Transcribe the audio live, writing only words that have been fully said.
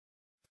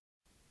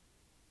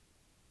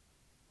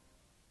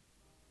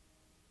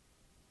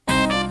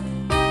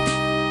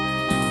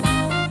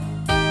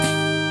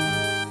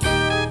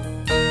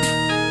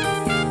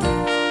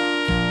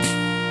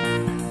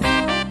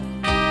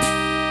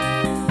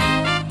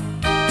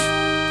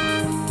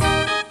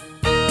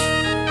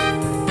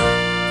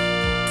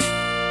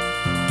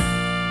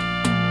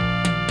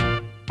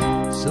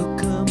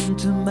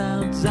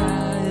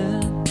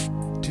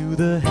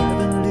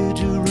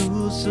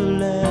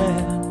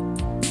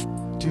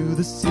to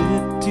the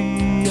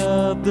city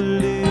of the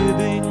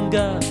living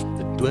God,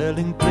 the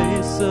dwelling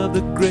place of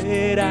the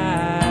great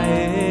I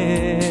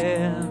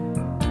am.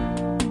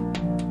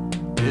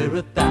 There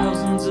are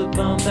thousands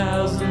upon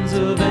thousands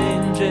of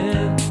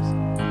angels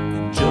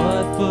in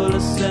joyful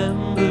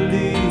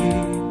assembly.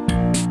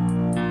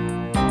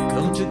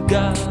 Come to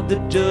God, the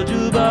judge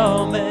of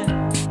all men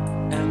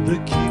and the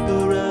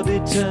keeper of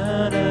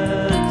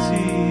eternity.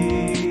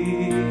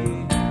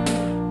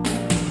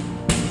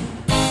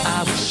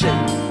 I will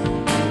shake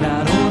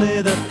not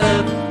only the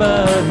earth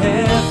but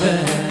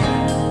heaven,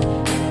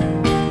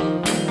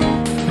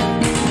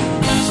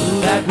 so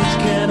that which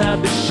cannot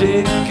be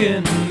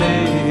shaken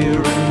may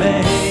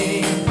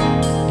remain.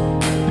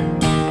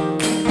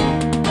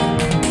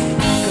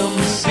 Come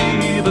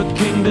receive a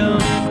kingdom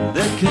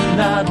that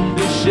cannot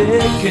be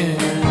shaken.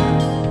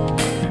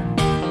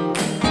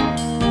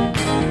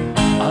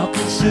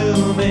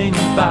 All-consuming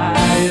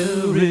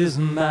fire is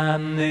my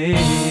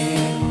name.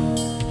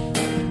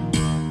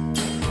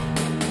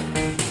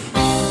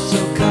 So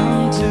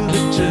come to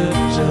the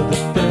church of the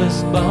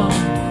firstborn,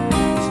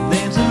 whose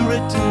names are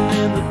written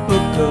in the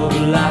book of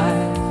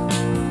life.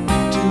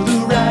 To the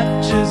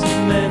righteous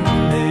men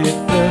made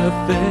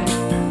perfect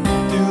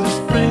through the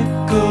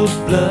sprinkled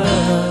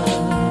blood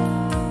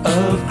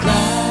of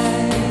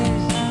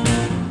Christ.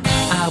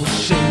 I will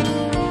shake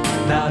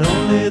not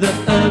only the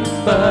earth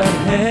but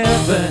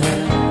heaven,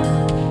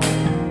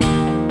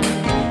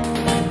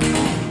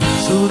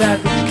 so that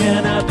which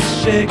cannot be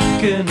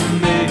shaken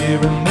may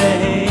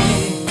remain.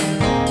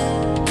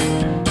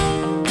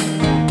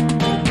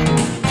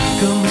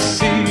 Come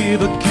receive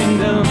a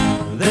kingdom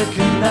that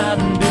cannot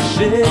be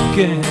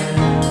shaken.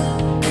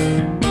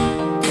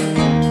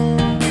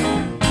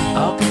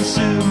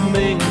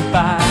 All-consuming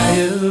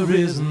fire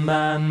is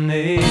my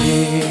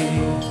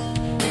name.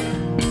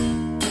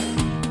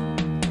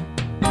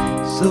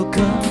 So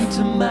come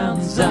to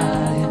Mount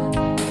Zion,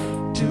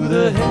 to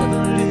the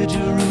heavenly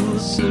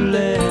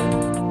Jerusalem,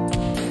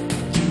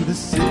 to the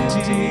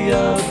city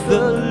of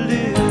the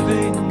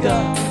living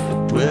God, the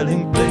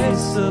dwelling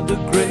place of the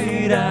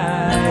great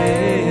I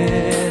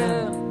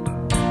am.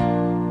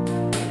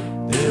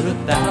 There are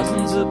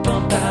thousands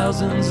upon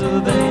thousands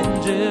of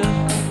angels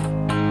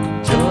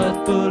in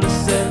joyful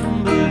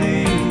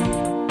assembly.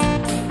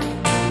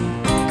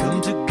 Come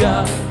to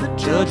God, the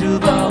judge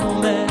of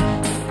all men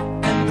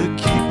and the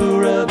keeper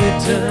of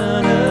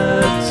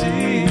eternity.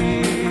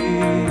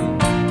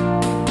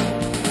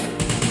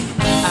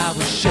 I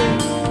will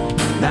shake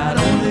not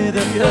only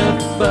the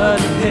earth but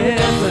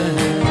heaven,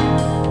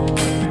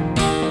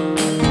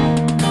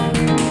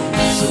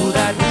 so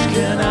that which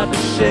cannot be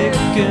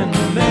shaken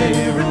may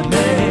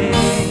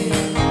remain.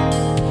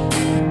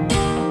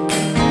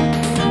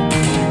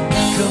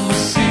 Come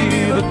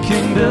receive a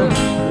kingdom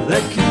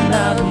that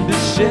cannot be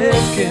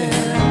shaken.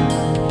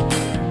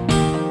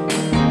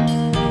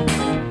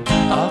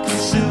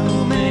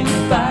 All-consuming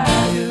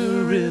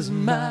fire is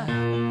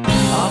mine.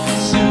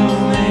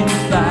 All-consuming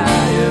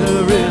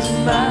fire is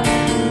mine.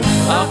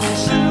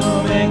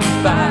 All-consuming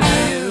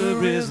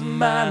fire is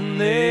my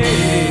name.